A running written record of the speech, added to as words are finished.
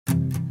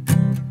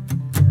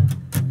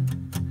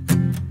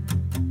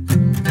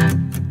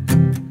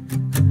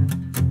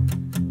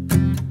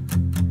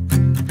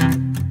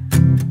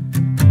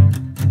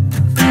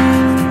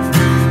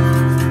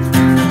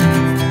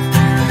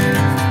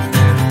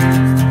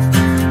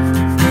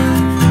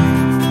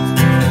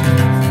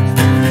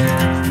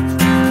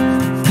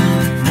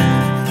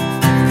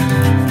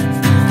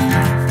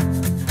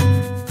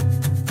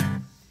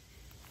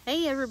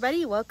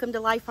welcome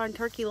to Life on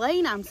Turkey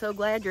Lane. I'm so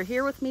glad you're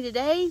here with me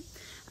today.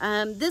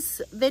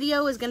 This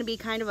video is going to be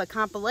kind of a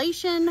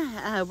compilation.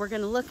 We're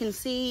going to look and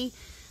see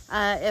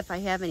if I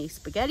have any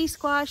spaghetti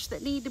squash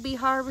that need to be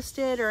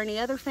harvested or any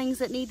other things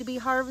that need to be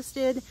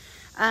harvested.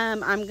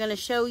 I'm going to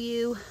show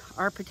you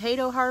our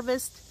potato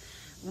harvest.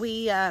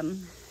 We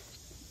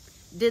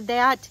did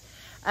that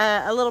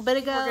a little bit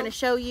ago. We're going to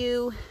show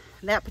you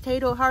that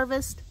potato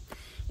harvest,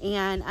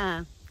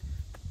 and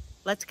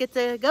let's get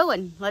to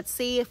going. Let's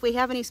see if we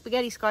have any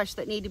spaghetti squash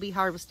that need to be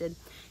harvested.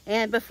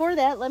 And before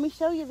that, let me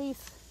show you these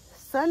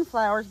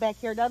sunflowers back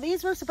here. Now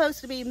these were supposed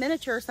to be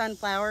miniature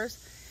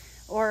sunflowers,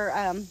 or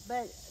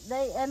but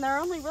they're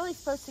only really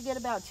supposed to get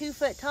about 2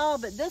 foot tall,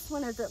 but this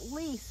one is at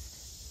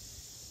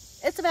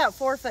least, it's about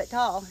 4 foot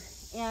tall,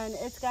 and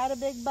it's got a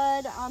big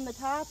bud on the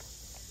top.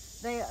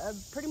 They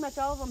pretty much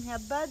all of them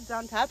have buds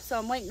on top, so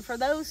I'm waiting for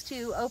those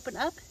to open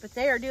up, but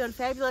they are doing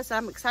fabulous.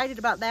 I'm excited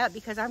about that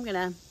because I'm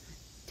gonna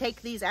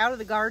take these out of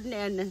the garden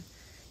and,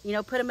 you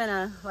know, put them in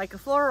a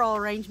floral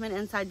arrangement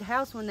inside the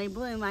house when they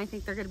bloom. I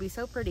think they're going to be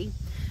so pretty.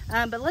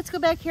 But let's go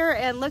back here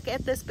and look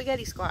at the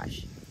spaghetti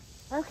squash.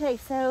 Okay,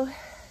 so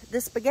the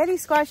spaghetti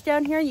squash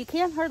down here, you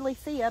can't hardly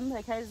see them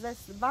because this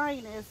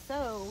vine is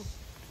so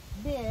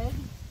big.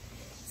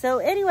 So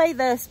anyway,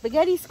 the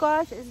spaghetti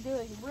squash is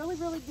doing really,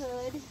 really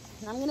good.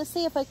 And I'm going to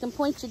see if I can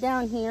point you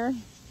down here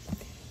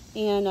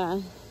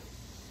and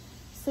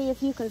see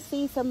if you can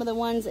see some of the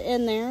ones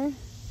in there.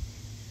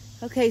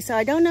 Okay, so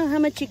I don't know how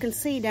much you can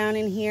see down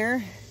in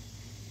here.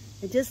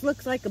 It just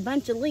looks like a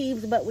bunch of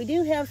leaves, but we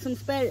do have some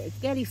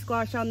spaghetti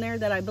squash on there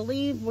that I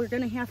believe we're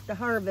going to have to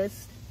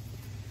harvest.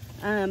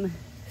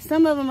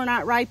 Some of them are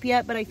not ripe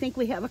yet, but I think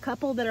we have a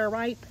couple that are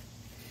ripe.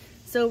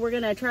 So we're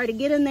going to try to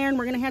get in there, and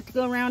we're going to have to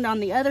go around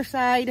on the other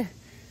side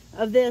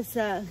of this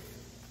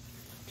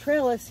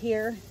trellis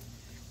here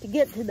to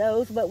get to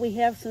those. But we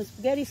have some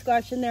spaghetti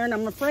squash in there, and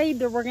I'm afraid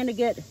that we're going to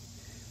get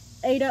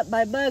ate up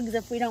by bugs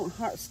if we don't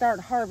start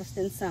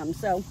harvesting some.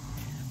 So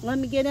let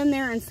me get in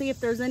there and see if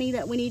there's any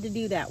that we need to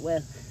do that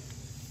with.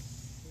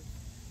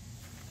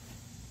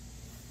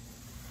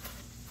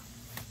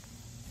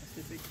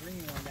 That's the big green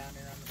one down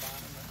there on the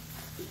bottom.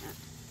 Yeah.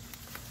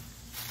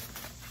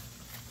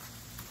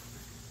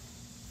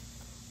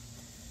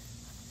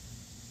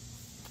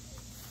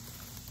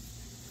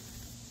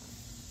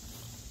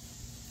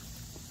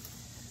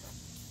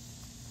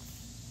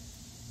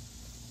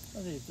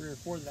 There's 3 or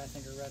 4 that I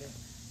think are ready.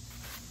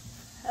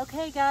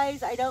 Okay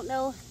guys, I don't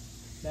know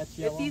That's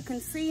yellow. if you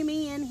can see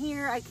me in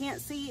here. I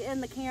can't see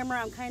in the camera.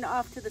 I'm kind of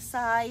off to the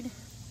side.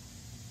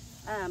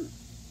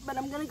 But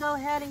I'm going to go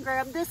ahead and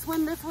grab this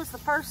one. This was the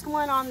first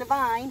one on the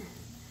vine.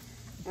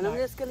 And I'm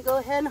just going to go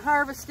ahead and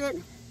harvest it.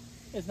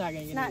 It's not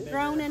going to get any bigger. It's not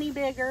grown any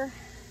bigger.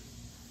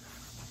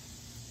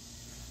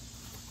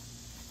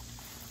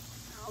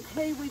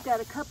 Okay, we've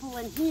got a couple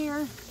in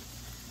here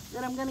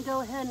that I'm going to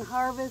go ahead and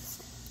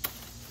harvest.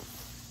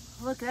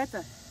 Look, that's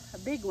a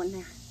big one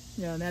there.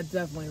 Yeah, and that's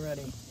definitely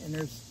ready. And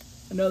there's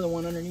another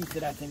one underneath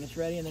it I think it's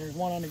ready. And there's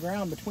one on the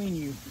ground between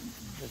you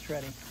that's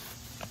ready.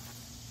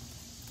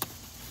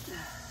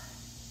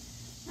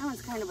 That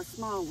one's kind of a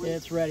small one. Yeah,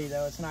 it's ready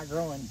though. It's not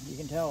growing. You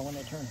can tell when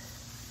they turn.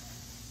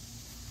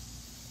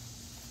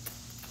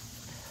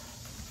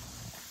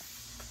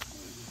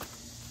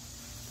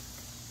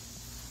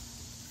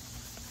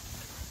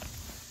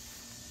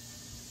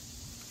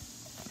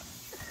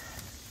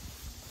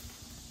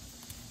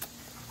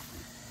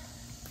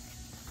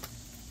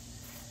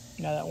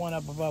 Now that one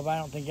up above, I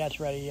don't think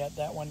that's ready yet.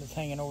 That one that's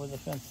hanging over the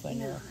fence thing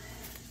there.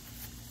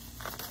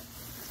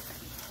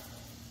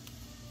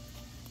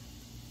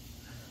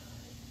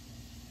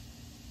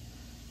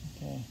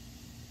 Okay.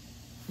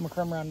 I'm gonna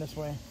come around this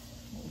way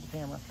with the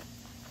camera.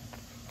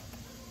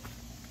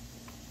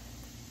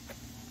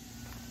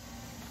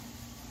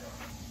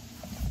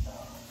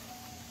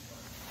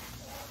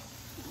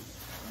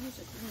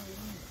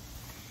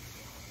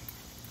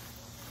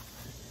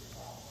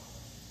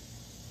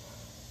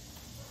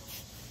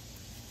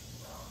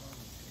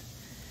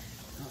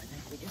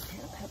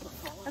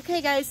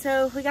 Okay guys,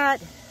 so we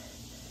got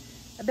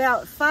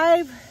about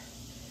 5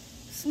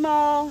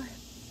 small,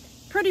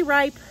 pretty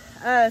ripe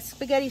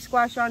spaghetti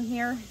squash on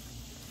here.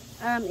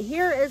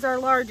 Here is our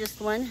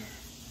largest one.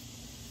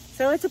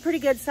 So it's a pretty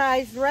good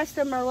size. The rest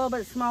of them are a little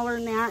bit smaller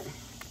than that.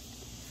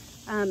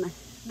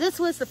 This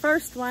was the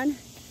first one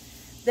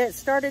that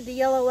started to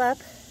yellow up.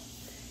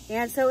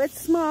 And so it's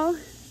small,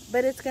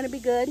 but it's going to be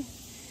good.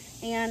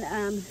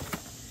 And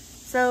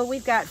so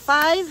we've got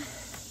 5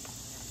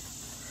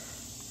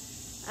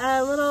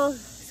 little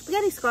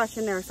spaghetti squash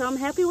in there, so I'm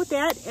happy with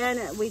that.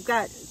 And we've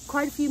got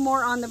quite a few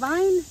more on the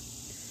vine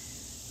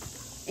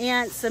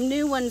and some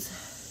new ones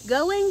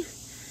going.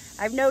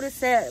 I've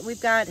noticed that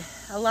we've got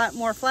a lot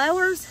more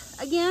flowers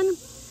again,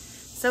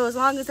 so as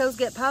long as those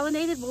get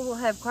pollinated, we'll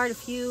have quite a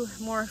few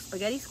more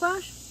spaghetti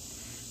squash.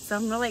 So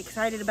I'm really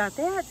excited about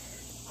that.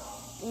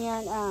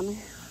 And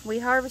we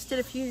harvested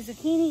a few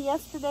zucchini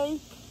yesterday.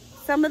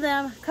 Some of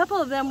them, a couple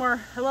of them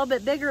were a little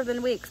bit bigger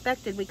than we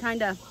expected. We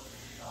kind of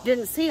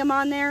didn't see them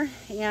on there,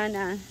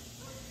 and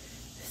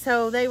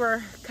so they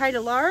were kind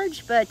of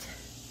large, but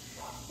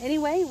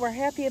anyway, we're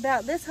happy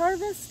about this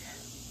harvest.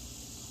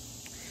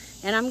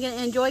 And I'm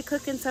gonna enjoy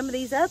cooking some of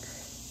these up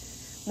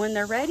when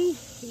they're ready.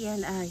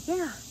 And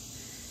yeah,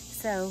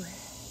 so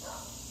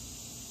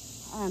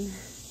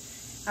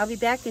I'll be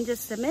back in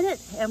just a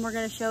minute, and we're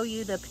gonna show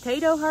you the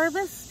potato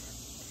harvest.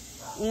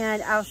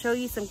 And I'll show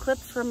you some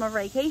clips from our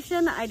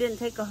vacation. I didn't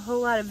take a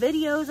whole lot of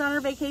videos on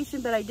our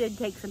vacation, but I did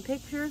take some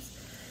pictures.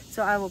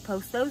 So I will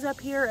post those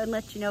up here and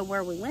let you know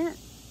where we went.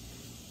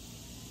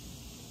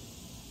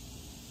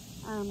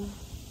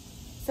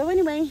 So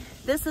anyway,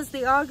 this is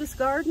the August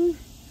garden.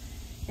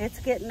 It's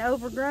getting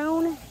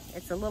overgrown.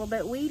 It's a little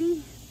bit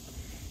weedy.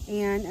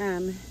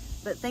 And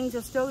but things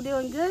are still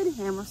doing good,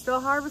 and we're still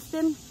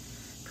harvesting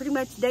pretty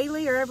much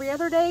daily or every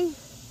other day.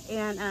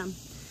 And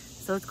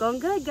so it's going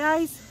good,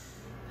 guys.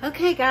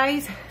 Okay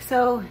guys,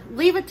 so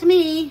leave it to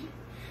me.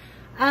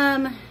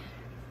 While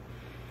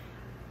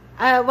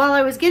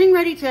I was getting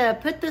ready to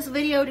put this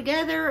video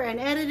together and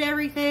edit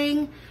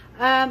everything,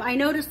 I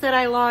noticed that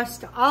I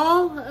lost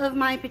all of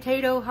my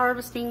potato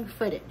harvesting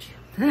footage.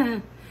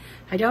 I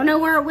don't know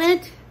where it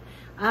went.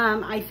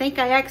 I think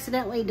I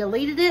accidentally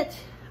deleted it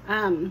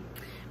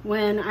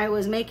when I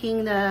was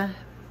making the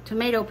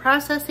tomato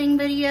processing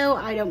video.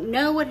 I don't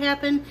know what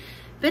happened,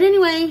 but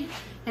anyway.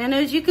 And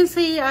as you can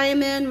see, I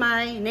am in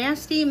my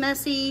nasty,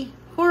 messy,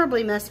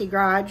 horribly messy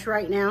garage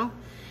right now.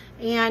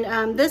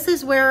 And this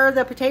is where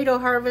the potato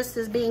harvest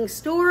is being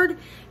stored.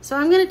 So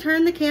I'm gonna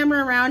turn the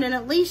camera around and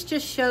at least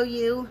just show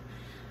you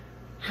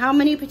how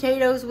many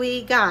potatoes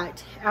we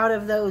got out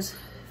of those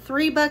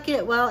 3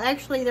 bucket. Well,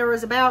 actually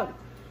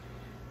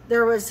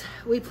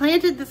we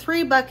planted the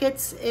 3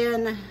 buckets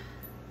in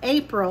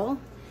April,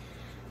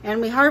 and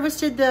we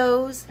harvested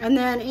those, and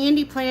then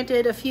Andy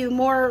planted a few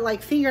more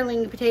like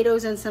fingerling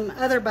potatoes in some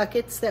other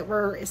buckets that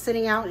were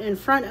sitting out in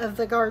front of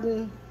the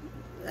garden,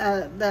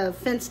 the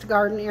fenced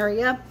garden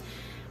area.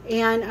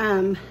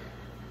 And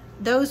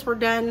those were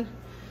done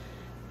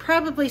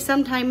probably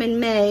sometime in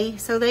May,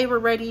 so they were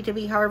ready to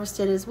be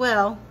harvested as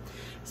well.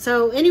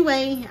 So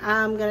anyway,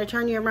 I'm gonna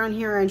turn you around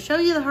here and show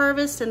you the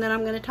harvest, and then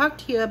I'm gonna talk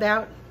to you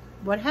about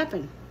what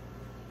happened.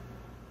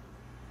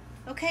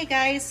 Okay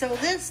guys, so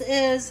this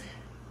is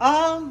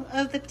all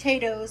of the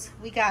potatoes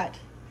we got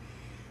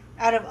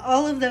out of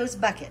all of those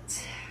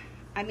buckets.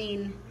 I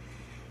mean,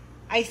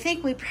 I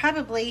think we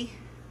probably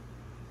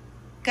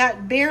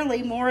got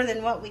barely more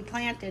than what we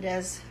planted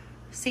as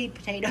seed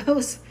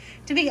potatoes,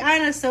 to be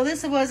honest. So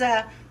this was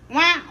a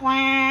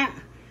wah-wah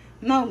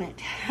moment.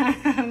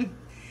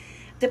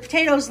 The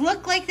potatoes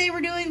looked like they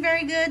were doing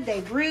very good. They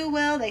grew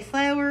well, they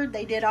flowered,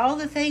 they did all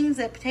the things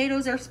that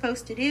potatoes are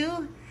supposed to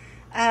do.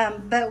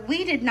 But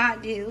we did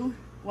not do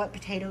what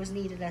potatoes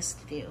needed us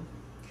to do.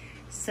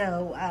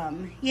 So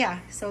yeah,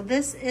 so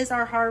this is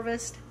our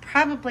harvest.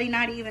 Probably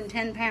not even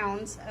 10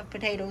 pounds of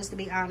potatoes, to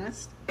be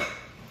honest.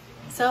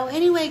 So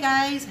anyway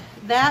guys,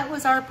 that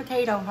was our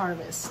potato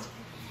harvest.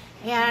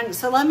 And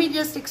so let me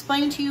just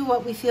explain to you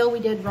what we feel we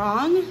did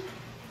wrong,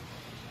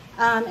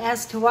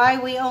 as to why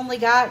we only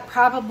got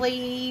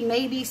probably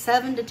maybe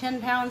 7 to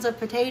 10 pounds of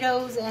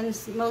potatoes, and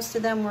most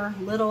of them were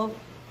little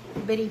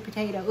bitty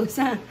potatoes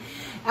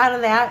out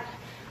of that.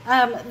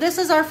 This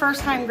is our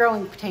first time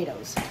growing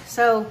potatoes,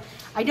 so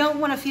I don't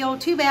want to feel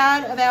too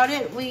bad about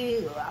it.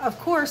 We, of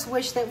course,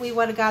 wish that we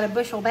would have got a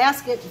bushel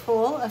basket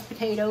full of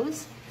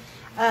potatoes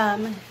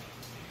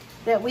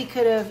that we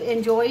could have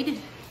enjoyed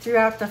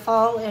throughout the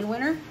fall and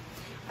winter,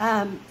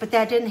 but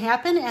that didn't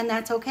happen, and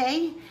that's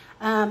okay.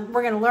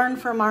 We're going to learn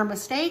from our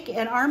mistake,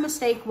 and our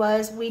mistake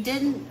was we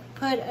didn't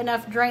put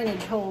enough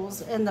drainage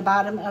holes in the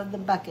bottom of the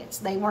buckets.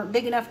 They weren't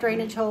big enough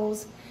drainage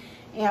holes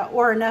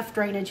or enough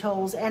drainage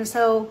holes, and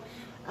so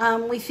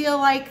we feel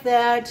like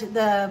that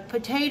the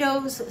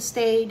potatoes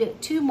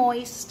stayed too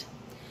moist.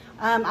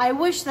 I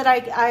wish that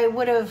I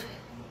would have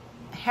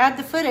had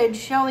the footage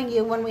showing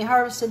you when we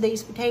harvested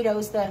these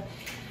potatoes.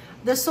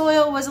 The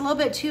soil was a little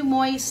bit too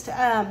moist.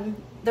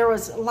 There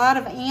was a lot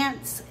of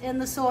ants in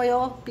the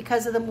soil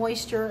because of the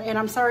moisture, and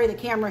I'm sorry the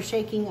camera's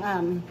shaking.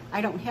 I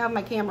don't have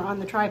my camera on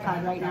the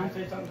tripod right now. Can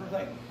I say something for a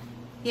second?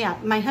 Yeah,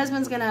 my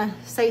husband's gonna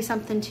say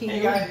something to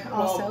you guys,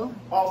 also.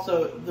 Well,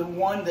 also, the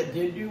one that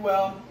did do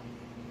well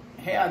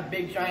had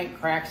big giant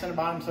cracks in the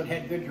bottom, so it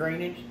had good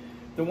drainage.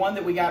 The one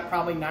that we got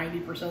probably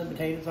 90% of the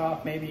potatoes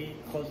off, maybe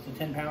close to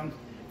 10 pounds,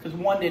 because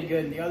one did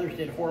good and the others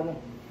did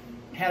horrible.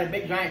 Had a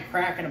big giant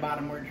crack in the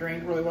bottom where it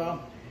drained really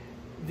well.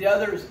 The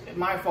others,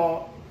 my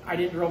fault, I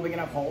didn't drill big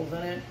enough holes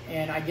in it,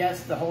 and I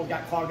guess the holes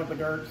got clogged up with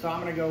dirt, so I'm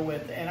gonna go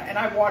with, and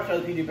I've watched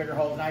other people do bigger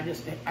holes, and I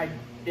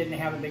didn't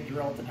have a big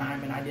drill at the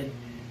time, and I did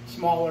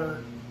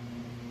smaller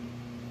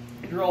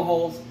drill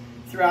holes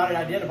throughout it.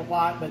 I did a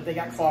lot, but they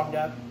got clogged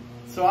up.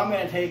 So I'm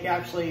going to take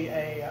actually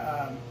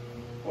a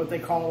what they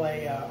call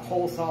a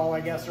hole saw, I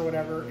guess, or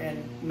whatever,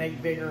 and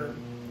make bigger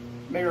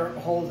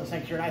holes this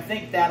next year. And I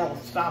think that'll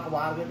stop a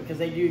lot of it, because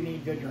they do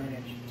need good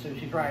drainage. So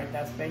she's right.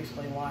 That's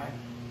basically why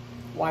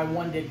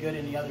one did good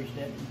and the others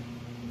didn't.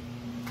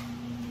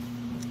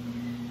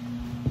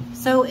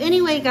 So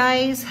anyway,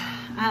 guys,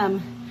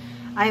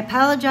 I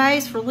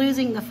apologize for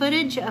losing the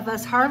footage of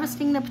us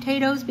harvesting the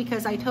potatoes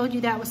because I told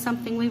you that was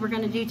something we were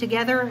going to do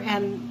together,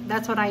 and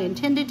that's what I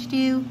intended to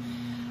do.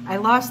 I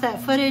lost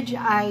that footage.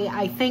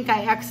 I think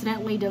I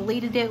accidentally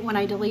deleted it when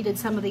I deleted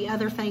some of the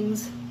other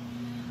things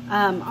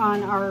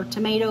on our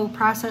tomato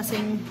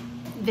processing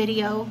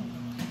video.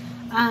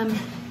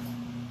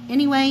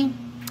 Anyway,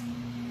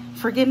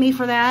 forgive me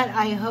for that.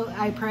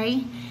 I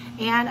pray.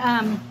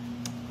 And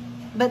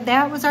but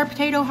that was our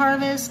potato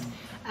harvest.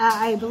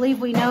 I believe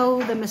we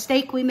know the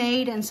mistake we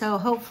made, and so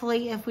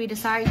hopefully if we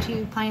decide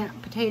to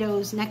plant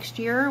potatoes next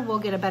year, we'll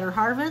get a better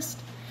harvest.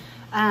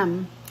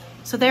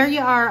 So there you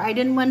are. I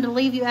didn't want to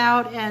leave you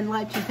out and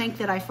let you think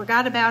that I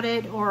forgot about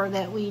it or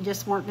that we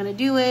just weren't going to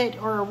do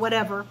it or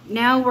whatever.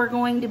 Now we're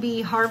going to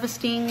be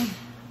harvesting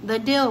the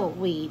dill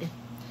weed.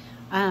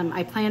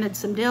 I planted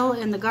some dill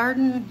in the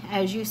garden.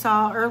 As you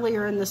saw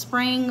earlier in the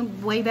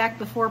spring, way back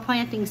before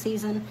planting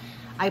season,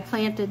 I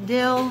planted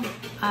dill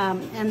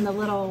in the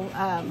little,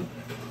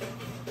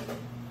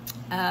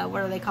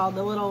 what are they called?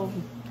 The little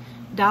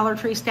Dollar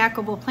Tree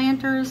stackable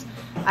planters.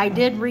 I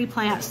did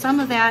replant some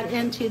of that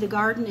into the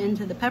garden,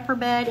 into the pepper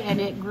bed,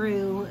 and it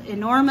grew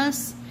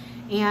enormous.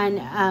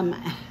 And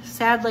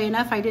sadly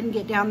enough, I didn't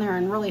get down there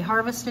and really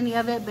harvest any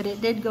of it, but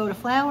it did go to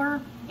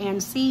flower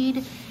and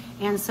seed.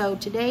 And so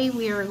today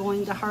we are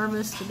going to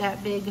harvest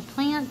that big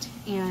plant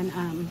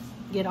and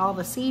get all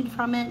the seed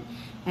from it,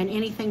 and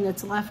anything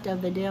that's left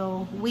of the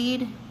dill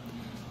weed,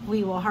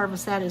 we will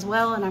harvest that as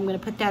well, and I'm going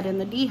to put that in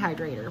the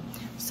dehydrator.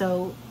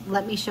 So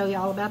let me show you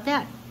all about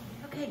that.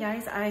 Okay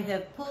guys, I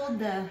have pulled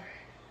the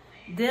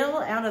dill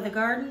out of the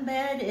garden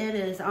bed. It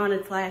is on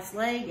its last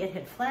leg. It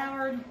had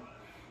flowered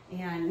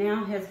and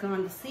now has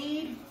gone to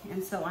seed,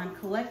 and so I'm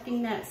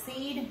collecting that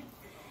seed.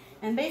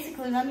 And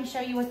basically, let me show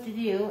you what to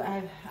do.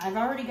 I've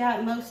already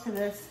got most of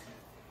this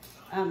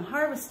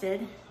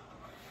harvested.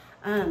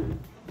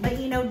 But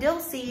you know, dill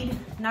seed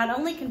not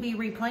only can be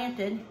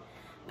replanted,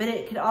 but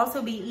it could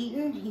also be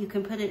eaten. You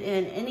can put it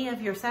in any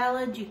of your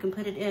salads. You can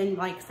put it in,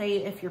 like,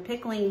 say, if you're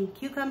pickling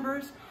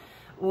cucumbers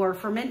or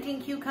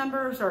fermenting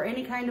cucumbers or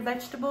any kind of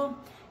vegetable,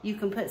 you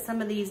can put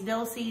some of these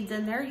dill seeds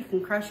in there. You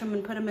can crush them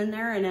and put them in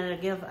there, and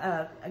it'll give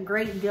a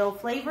great dill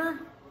flavor.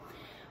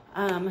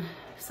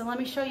 So let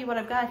me show you what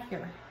I've got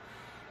here.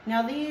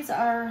 Now these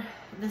are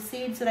the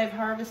seeds that I've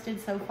harvested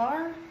so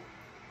far.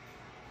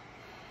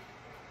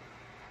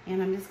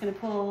 And I'm just going to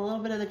pull a little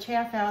bit of the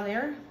chaff out of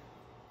there.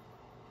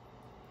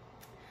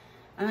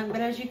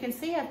 But as you can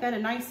see, I've got a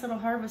nice little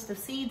harvest of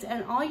seeds,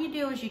 and all you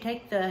do is you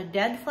take the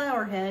dead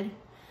flower head.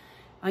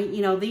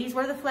 You know, these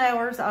were the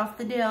flowers off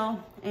the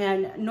dill,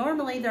 and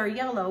normally they're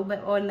yellow,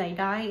 but when they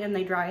die and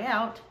they dry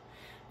out,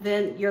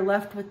 then you're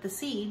left with the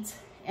seeds.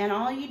 And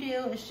all you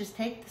do is just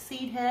take the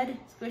seed head,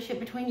 squish it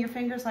between your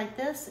fingers like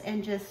this,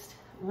 and just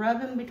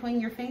rub them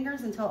between your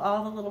fingers until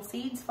all the little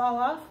seeds fall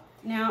off.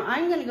 Now,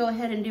 I'm going to go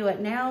ahead and do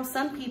it now.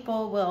 Some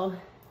people will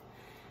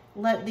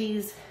let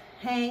these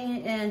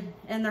hang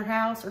in their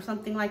house or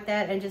something like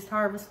that and just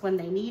harvest when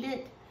they need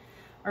it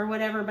or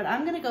whatever. But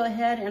I'm going to go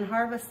ahead and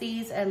harvest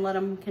these and let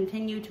them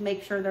continue to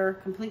make sure they're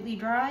completely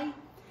dry.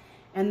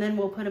 And then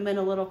we'll put them in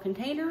a little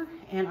container,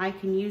 and I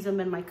can use them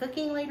in my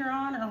cooking later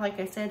on. Or like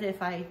I said,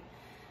 if I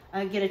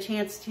get a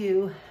chance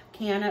to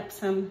can up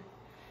some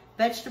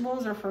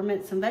vegetables or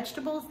ferment some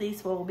vegetables,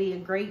 these will be a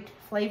great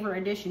flavor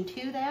addition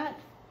to that.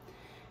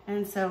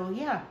 And so,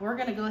 yeah, we're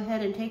going to go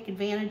ahead and take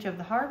advantage of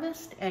the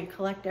harvest and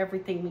collect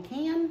everything we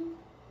can.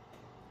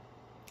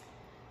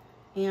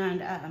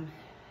 And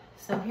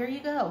so here you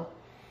go.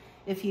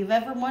 If you've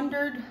ever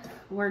wondered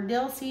where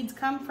dill seeds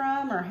come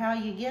from or how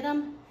you get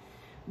them,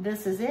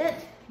 this is it.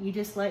 You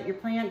just let your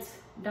plants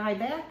die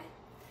back.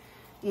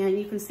 And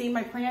you can see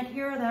my plant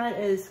here, that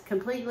is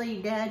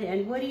completely dead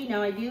and woody.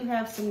 Now I do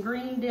have some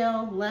green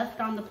dill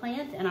left on the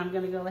plant, and I'm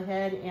going to go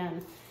ahead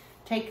and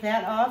take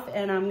that off,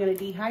 and I'm going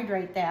to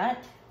dehydrate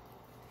that.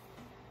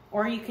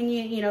 Or you can,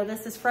 you know,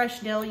 this is fresh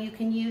dill. You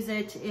can use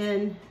it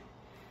in,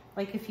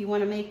 like if you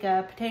want to make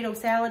a potato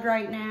salad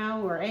right now,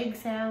 or egg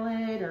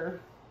salad, or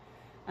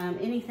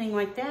anything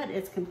like that.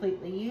 It's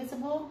completely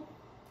usable.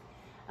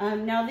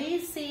 Now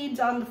these seeds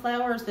on the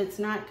flowers that's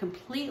not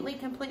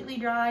completely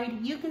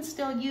dried, you can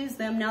still use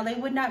them. Now they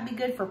would not be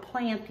good for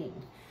planting.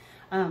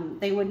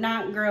 They would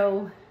not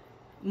grow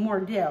more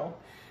dill,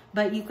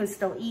 but you can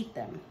still eat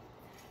them.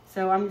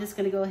 So I'm just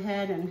going to go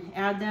ahead and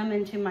add them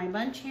into my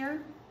bunch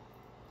here.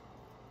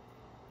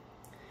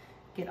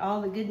 Get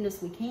all the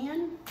goodness we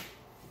can.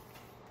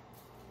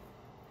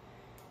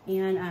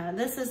 And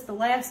this is the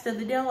last of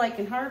the dill I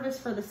can harvest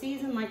for the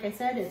season. Like I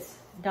said, it's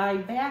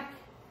died back,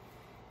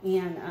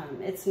 and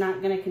it's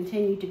not going to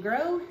continue to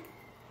grow.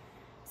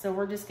 So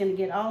we're just going to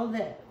get all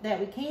of that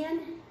we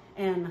can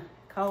and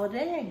call it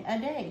a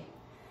day.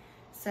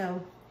 So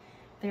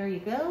there you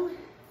go.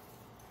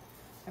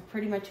 I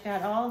pretty much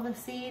got all the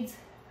seeds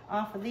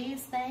off of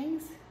these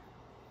things.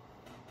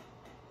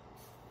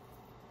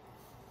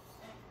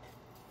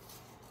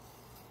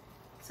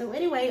 So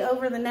anyway,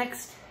 over the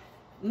next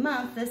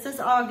month, this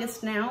is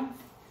August now,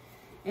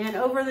 And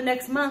over the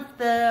next month,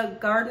 the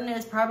garden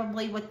is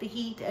probably, with the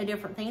heat and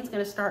different things,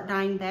 going to start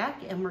dying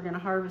back, and we're going to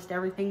harvest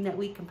everything that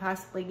we can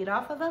possibly get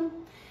off of them.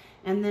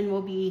 And then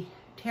we'll be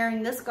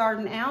tearing this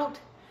garden out.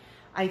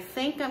 I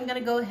think I'm going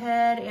to go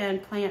ahead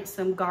and plant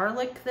some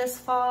garlic this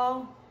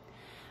fall.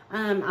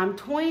 I'm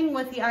toying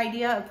with the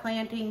idea of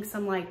planting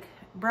some like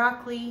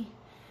broccoli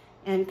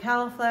and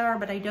cauliflower,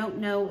 but I don't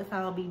know if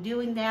I'll be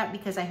doing that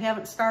because I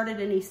haven't started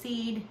any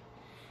seed,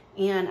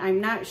 and I'm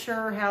not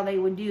sure how they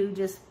would do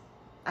just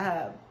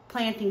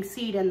planting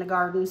seed in the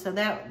garden. So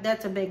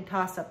that's a big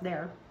toss up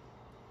there.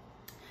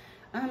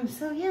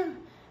 So yeah,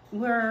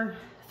 we're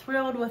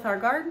thrilled with our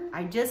garden.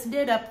 I just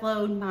did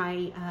upload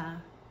my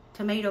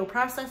tomato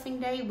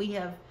processing day.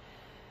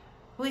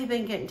 We've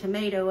been getting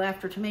tomato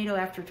after tomato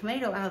after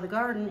tomato out of the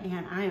garden,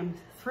 and I am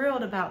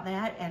thrilled about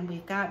that. And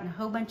we've gotten a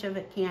whole bunch of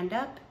it canned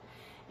up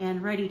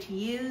and ready to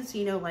use,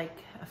 you know, like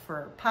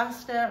for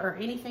pasta or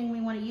anything we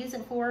want to use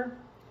it for.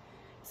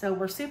 So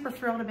we're super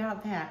thrilled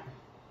about that.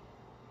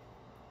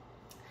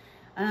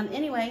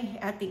 Anyway,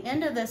 at the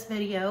end of this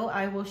video,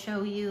 I will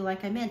show you,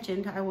 like I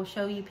mentioned, I will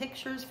show you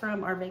pictures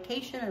from our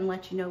vacation and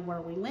let you know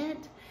where we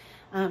went.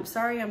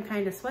 Sorry, I'm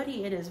kind of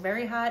sweaty. It is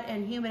very hot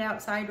and humid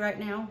outside right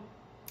now.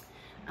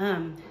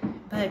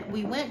 But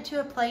we went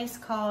to a place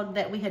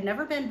that we had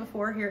never been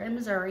before here in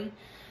Missouri.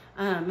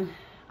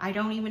 I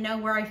don't even know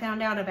where I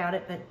found out about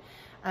it, but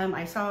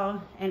I saw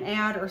an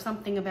ad or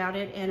something about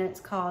it, and it's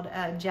called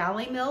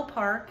Jolly Mill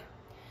Park.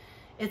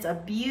 It's a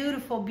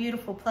beautiful,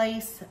 beautiful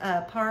place,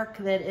 park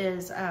that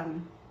is,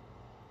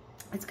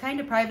 it's kind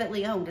of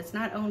privately owned. It's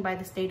not owned by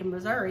the state of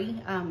Missouri,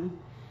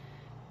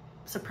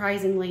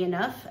 surprisingly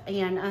enough.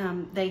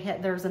 And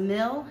there's a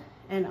mill,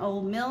 an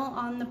old mill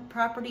on the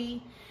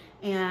property,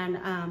 and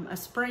a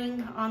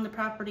spring on the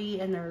property,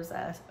 and there's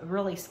a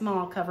really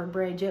small covered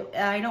bridge.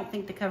 I don't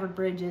think the covered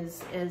bridge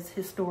is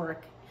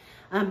historic,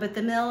 but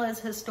the mill is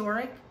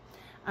historic,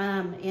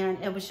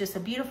 and it was just a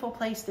beautiful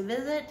place to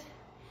visit.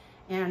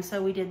 And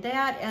so we did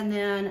that, and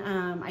then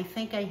I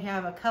think I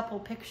have a couple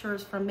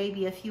pictures from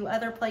maybe a few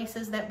other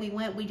places that we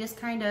went. We just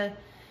kind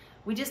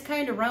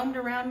of roamed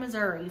around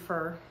Missouri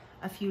for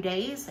a few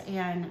days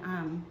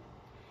and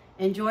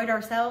enjoyed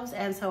ourselves.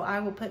 And so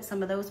I will put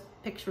some of those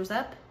pictures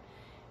up.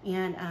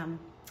 And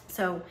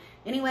so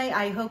anyway,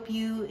 I hope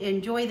you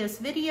enjoy this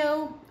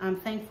video. I'm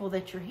thankful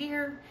that you're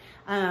here.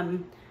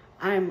 I'm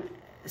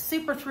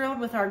super thrilled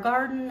with our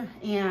garden,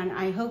 and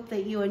I hope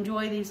that you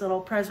enjoy these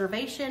little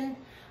preservation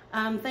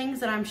things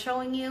that I'm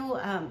showing you.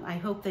 I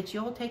hope that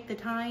you'll take the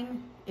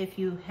time, if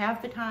you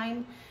have the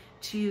time,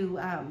 to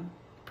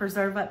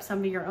preserve up some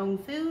of your own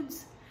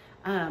foods,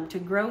 to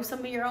grow some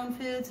of your own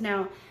foods.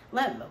 Now,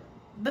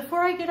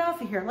 before I get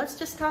off of here, let's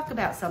just talk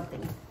about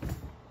something.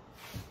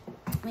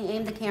 Let me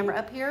aim the camera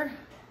up here.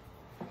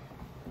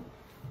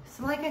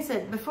 So like I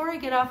said, before I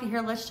get off of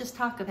here, let's just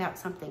talk about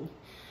something.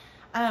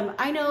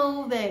 I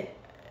know that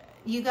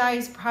you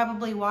guys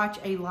probably watch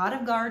a lot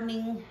of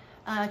gardening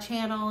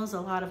channels,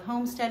 a lot of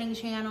homesteading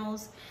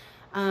channels,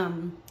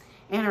 and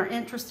are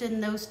interested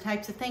in those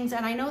types of things.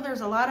 And I know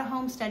there's a lot of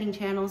homesteading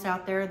channels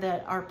out there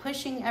that are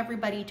pushing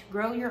everybody to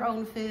grow your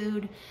own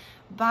food,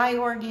 buy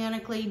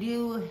organically,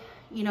 do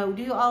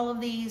all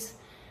of these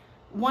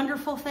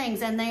wonderful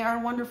things, and they are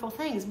wonderful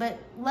things. But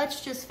let's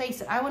just face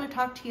it, I want to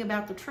talk to you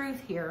about the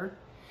truth here.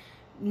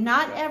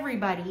 Not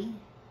everybody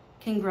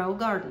can grow a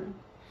garden.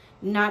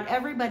 Not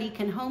everybody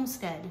can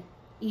homestead.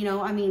 You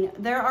know, I mean,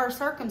 there are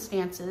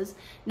circumstances.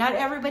 Not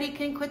everybody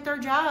can quit their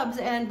jobs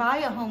and buy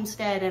a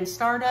homestead and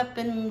start up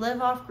and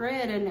live off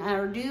grid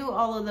or do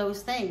all of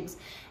those things.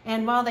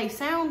 And while they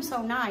sound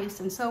so nice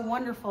and so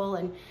wonderful,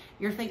 and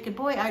you're thinking,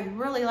 boy, I'd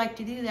really like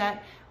to do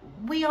that,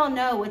 we all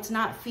know it's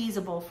not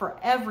feasible for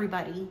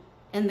everybody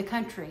in the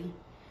country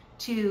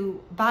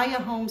to buy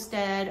a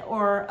homestead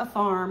or a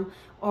farm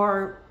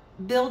or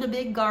build a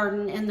big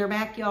garden in their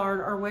backyard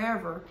or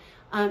wherever.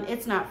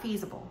 It's not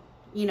feasible.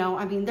 You know,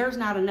 I mean, there's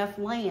not enough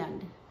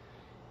land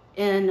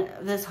in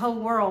this whole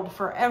world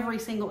for every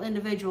single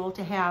individual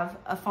to have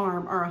a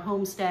farm or a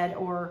homestead,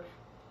 or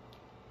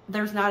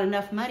there's not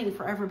enough money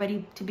for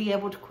everybody to be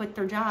able to quit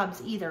their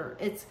jobs either.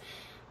 It's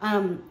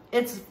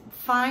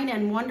fine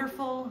and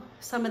wonderful,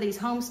 some of these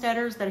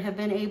homesteaders that have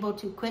been able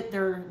to quit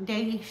their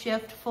day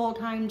shift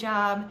full-time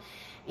job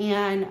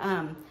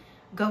and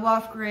go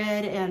off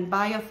grid and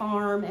buy a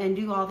farm and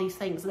do all these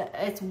things.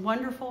 It's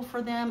wonderful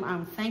for them.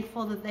 I'm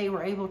thankful that they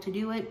were able to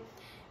do it.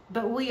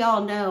 But we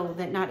all know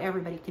that not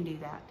everybody can do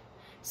that.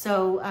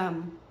 So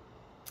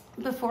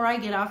before I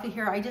get off of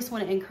here, I just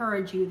want to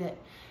encourage you that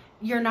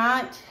you're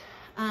not,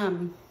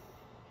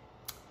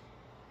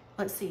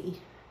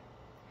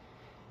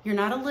 you're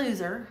not a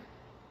loser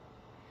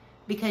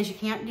because you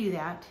can't do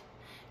that.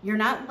 You're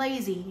not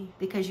lazy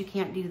because you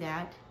can't do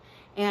that.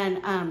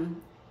 And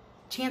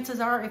chances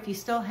are, if you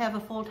still have a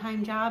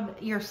full-time job,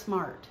 you're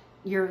smart.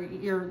 You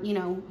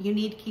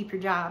need to keep your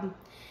job.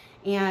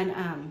 And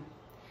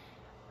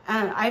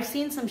I've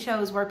seen some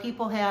shows where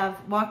people have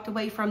walked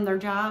away from their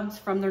jobs,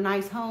 from their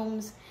nice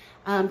homes,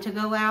 to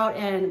go out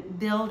and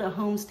build a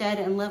homestead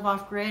and live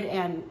off grid,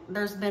 and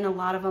there's been a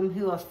lot of them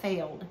who have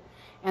failed.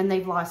 and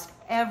they've lost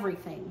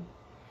everything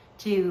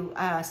to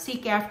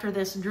seek after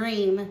this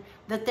dream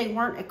that they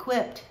weren't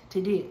equipped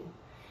to do.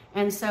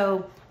 And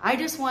so I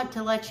just want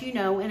to let you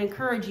know and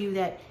encourage you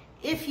that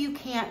if you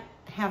can't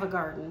have a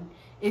garden,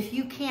 if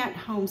you can't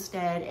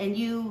homestead, and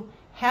you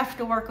have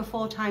to work a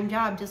full-time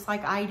job just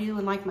like I do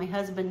and like my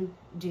husband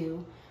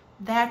do,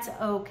 that's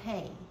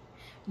okay.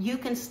 You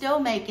can still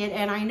make it.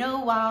 And I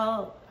know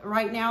while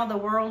right now the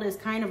world is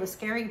kind of a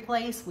scary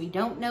place, we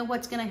don't know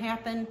what's going to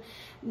happen.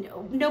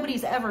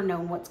 Nobody's ever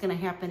known what's going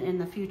to happen in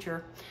the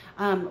future.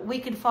 We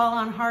could fall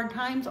on hard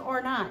times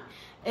or not.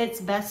 It's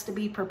best to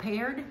be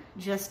prepared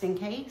just in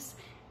case.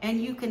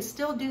 And you can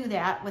still do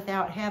that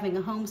without having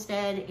a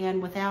homestead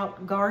and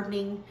without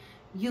gardening.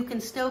 You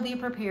can still be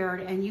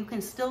prepared, and you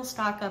can still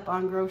stock up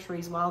on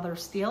groceries while they're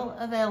still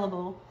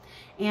available.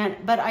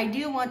 But I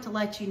do want to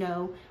let you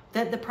know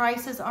that the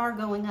prices are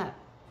going up.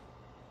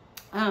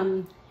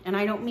 And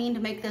I don't mean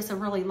to make this a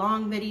really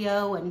long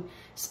video and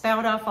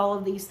spout off all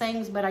of these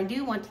things, but I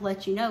do want to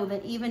let you know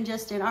that even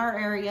just in our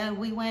area,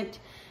 we went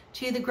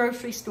to the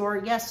grocery store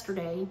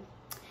yesterday,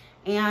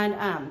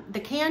 and the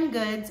canned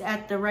goods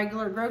at the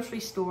regular grocery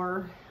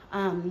store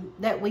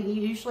that we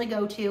usually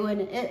go to,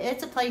 and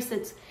it's a place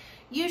that's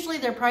usually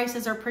their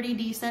prices are pretty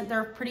decent,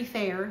 they're pretty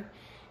fair,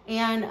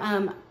 and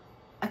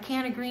a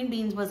can of green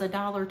beans was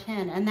 $1.10,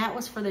 and that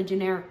was for the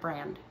generic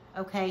brand,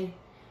 okay?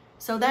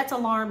 So that's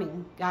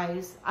alarming,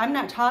 guys. I'm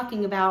not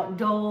talking about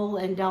Dole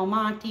and Del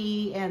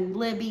Monte and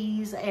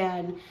Libby's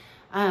and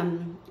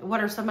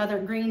what are some other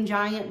Green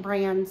Giant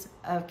brands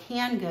of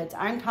canned goods.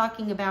 I'm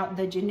talking about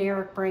the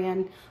generic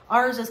brand.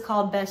 Ours is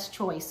called Best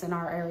Choice in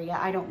our area.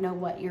 I don't know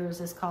what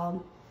yours is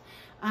called.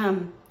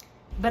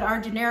 But our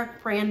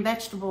generic brand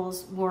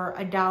vegetables were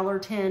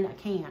 $1.10 a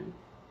can,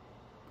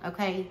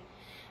 okay?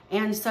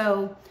 And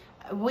so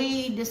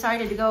we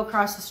decided to go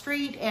across the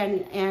street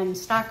and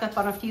stock up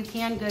on a few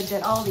canned goods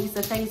at Aldi's,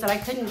 the things that I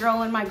couldn't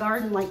grow in my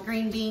garden, like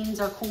green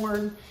beans or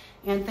corn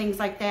and things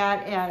like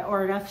that,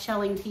 or enough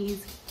shelling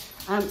peas.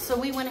 So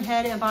we went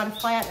ahead and bought a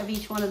flat of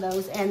each one of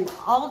those. And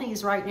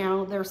Aldi's right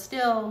now, they're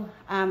still,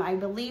 I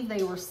believe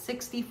they were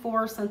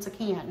 64 cents a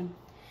can.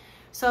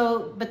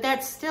 So, but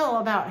that's still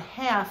about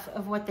half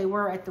of what they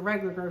were at the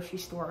regular grocery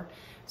store.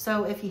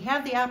 So if you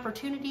have the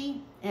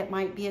opportunity, it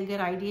might be a good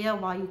idea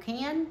while you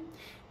can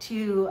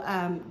to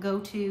go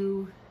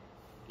to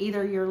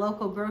either your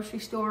local grocery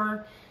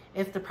store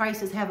if the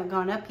prices haven't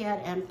gone up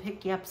yet and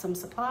pick you up some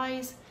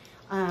supplies.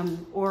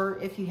 Or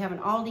if you have an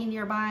Aldi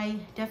nearby,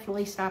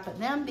 definitely stop at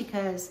them,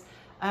 because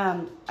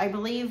I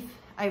believe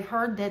I've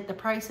heard that the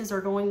prices are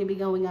going to be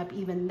going up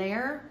even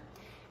there.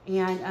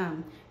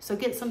 And so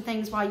get some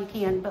things while you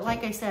can. But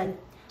like I said,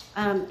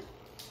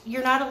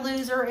 you're not a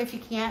loser if you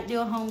can't do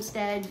a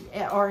homestead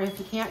or if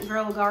you can't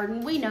grow a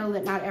garden. We know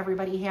that not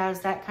everybody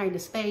has that kind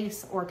of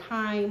space or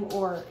time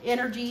or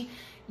energy.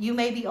 You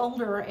may be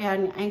older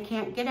and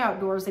can't get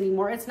outdoors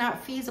anymore. It's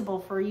not feasible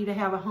for you to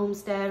have a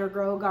homestead or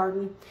grow a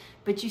garden,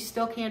 but you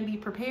still can be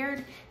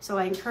prepared. So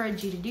I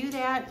encourage you to do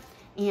that.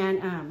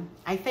 And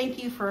I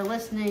thank you for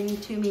listening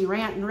to me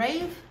rant and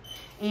rave.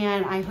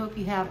 And I hope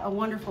you have a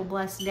wonderful,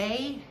 blessed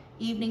day,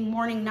 evening,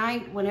 morning,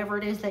 night, whenever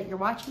it is that you're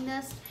watching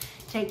this.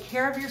 Take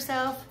care of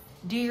yourself,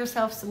 do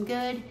yourself some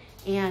good,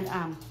 and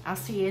I'll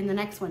see you in the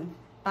next one.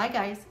 Bye,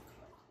 guys.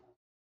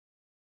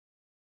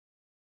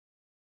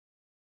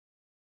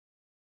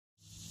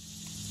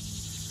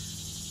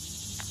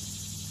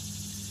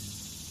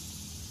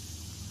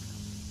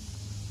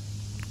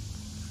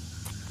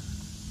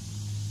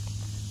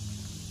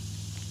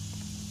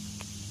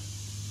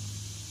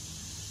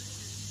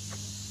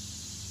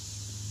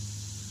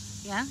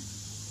 Yeah?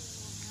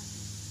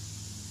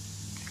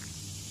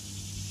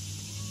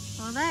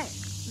 Well, that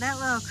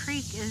little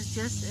creek is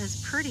just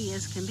as pretty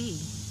as can be.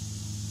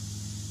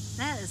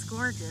 That is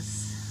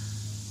gorgeous.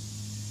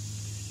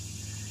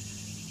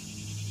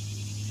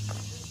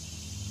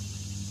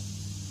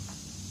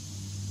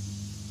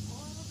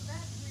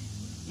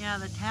 Yeah,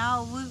 the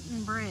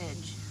Talwooten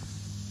Bridge.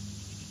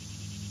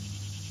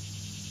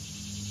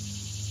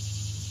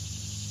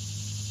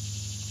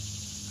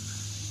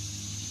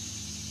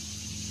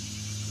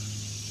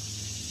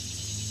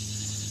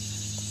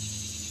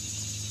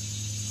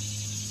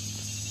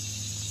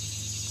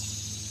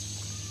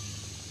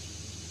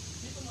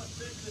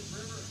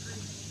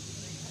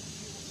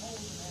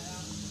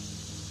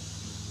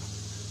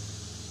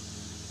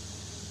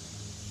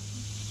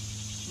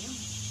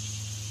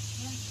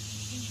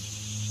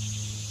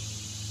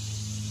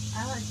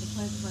 I like the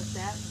places like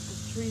that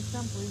with the tree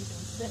stump where you can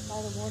sit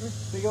by the water.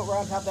 So you go right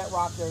on top of that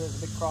rock there, there's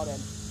a big crawdad.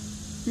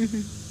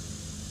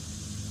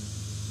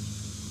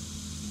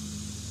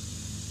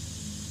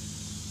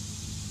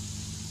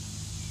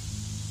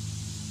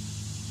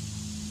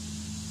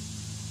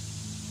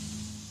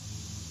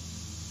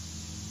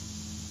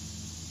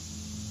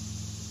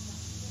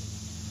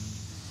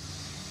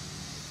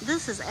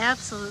 This is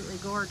absolutely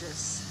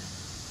gorgeous.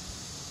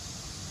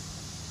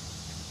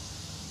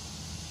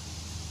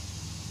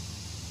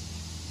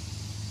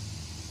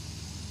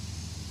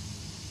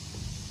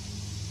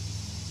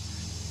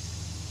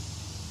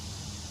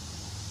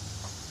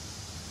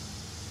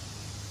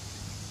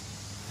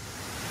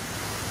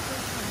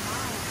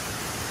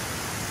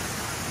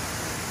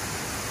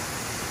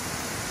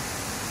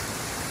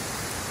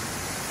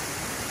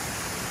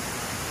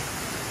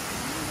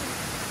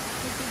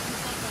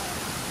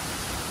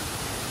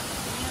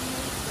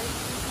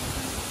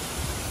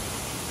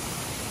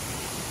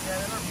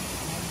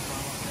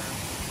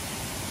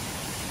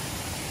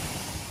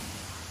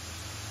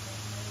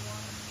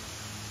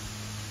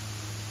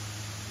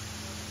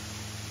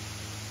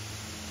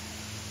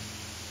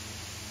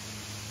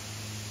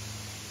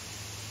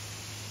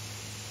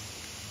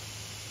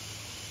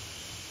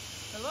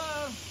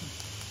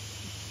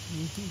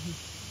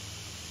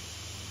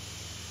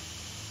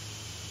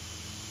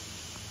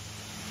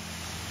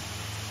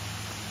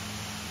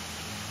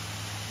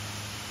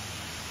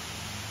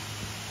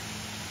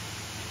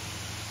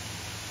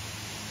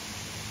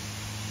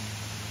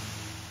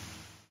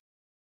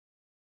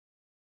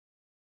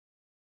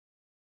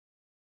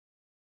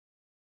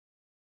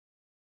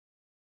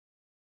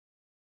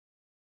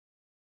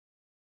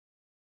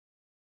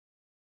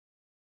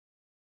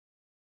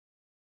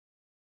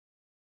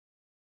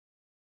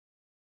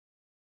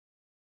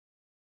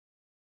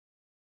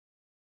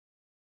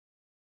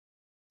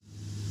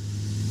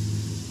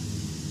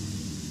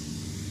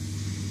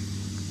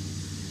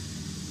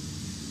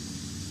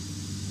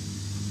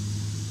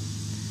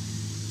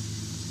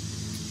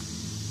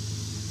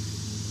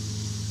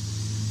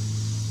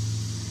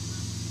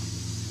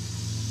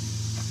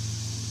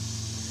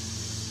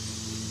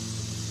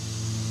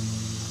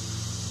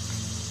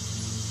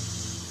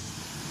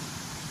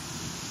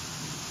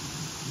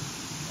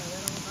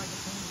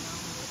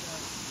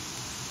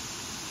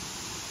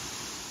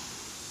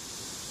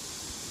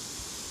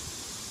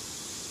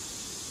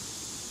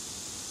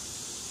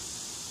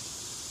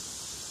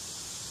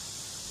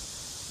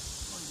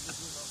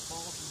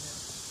 Balls in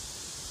there.